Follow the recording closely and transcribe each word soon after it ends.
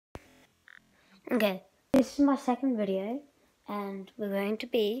Okay, this is my second video, and we're going to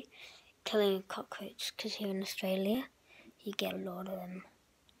be killing a cockroach, because here in Australia, you get a lot of them.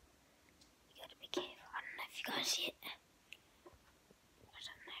 You gotta be careful. I don't know if you guys see it.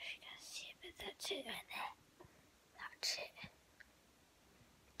 But that's it right there. That's it.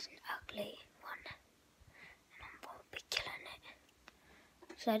 It's an ugly one, and I won't be killing it.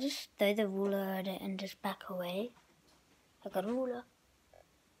 So I just throw the ruler at it and just back away. I got a ruler.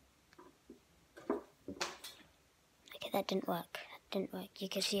 Okay, that didn't work. You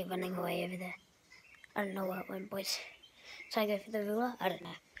can see it running away over there. I don't know where it went, boys. So I go for the ruler? I don't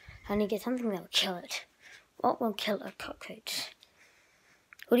know. I need to get something that will kill it. What will kill a cockroach?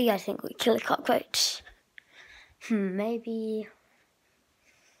 What do you guys think would kill a cockroach? Maybe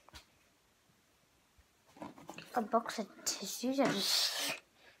a box of tissues. I just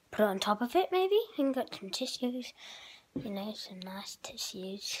put it on top of it, maybe? And got some tissues. You know, some nice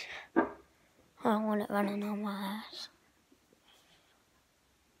tissues. I don't want it running on my ass.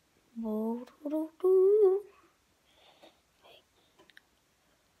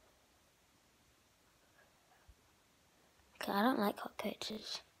 Okay, I don't like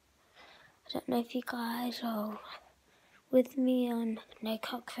cockroaches. I don't know if you guys are with me on no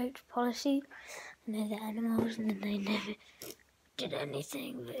cockroach policy. I know the animals and they never did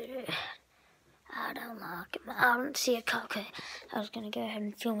anything, but I don't like it. I don't see a cockroach. I was going to go ahead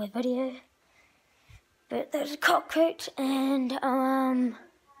and film a video, but there's a cockroach, and I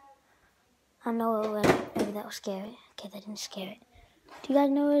know maybe that will scare it. Okay, that didn't scare it. Do you guys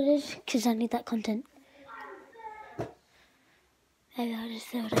know what it is? Because I need that content. Maybe I'll just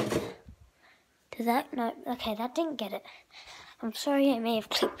throw it over there. Did that? No. Okay, that didn't get it. I'm sorry I may have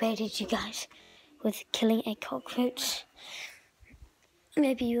clickbaited you guys with killing a cockroach.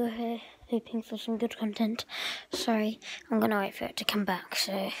 Maybe you were hoping for some good content. Sorry, I'm going to wait for it to come back,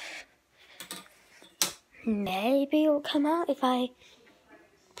 so maybe it'll come out if I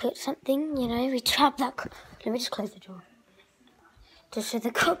put something, you know, we trap that. Let me just close the door. Just so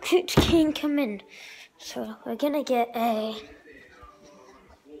the cockroach can come in. So we're going to get a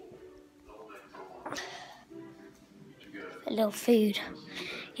little food,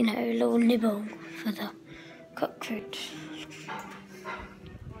 you know, a little nibble for the cockroach.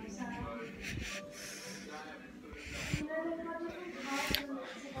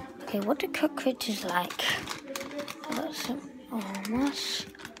 Okay, what do cockroaches like? I've got some almost.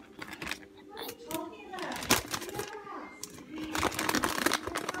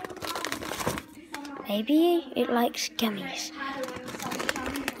 Maybe it likes gummies.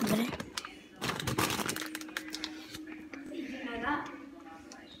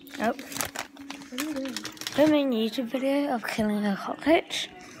 Oh. Filming a YouTube video of killing a cockroach.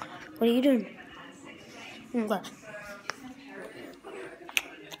 What are you doing? Okay.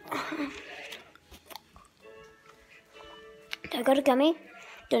 I got a gummy.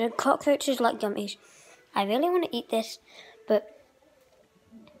 The cockroaches like gummies. I really want to eat this, but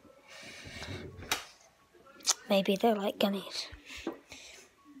maybe they like gummies.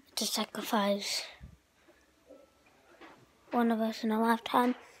 To sacrifice one of us in a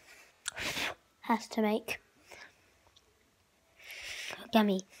lifetime has to make a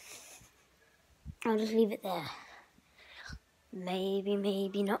gummy. I'll just leave it there.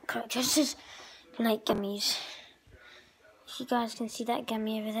 Maybe not. Cockroaches like gummies. If you guys can see that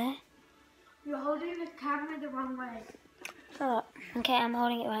gummy over there. You're holding the camera the wrong way. Shut up. Okay, I'm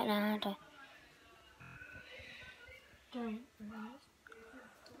holding it right now, aren't I? Don't.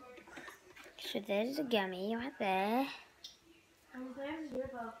 So there's a gummy right there. And there's the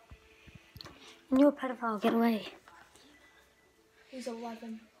other. And you're a pedophile, get away. He's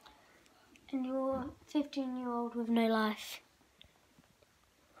 11. And you're a 15-year-old with no life.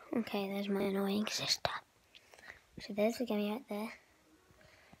 Okay, there's my annoying sister. So there's the gummy right there.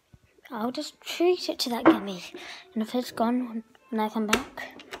 I'll just treat it to that gummy. And if it's gone when I come back,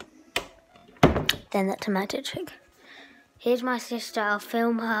 then that's a magic trick. Here's my sister, I'll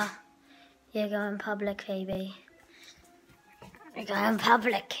film her. You're going public, baby. You're going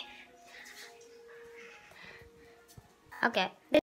public. Okay.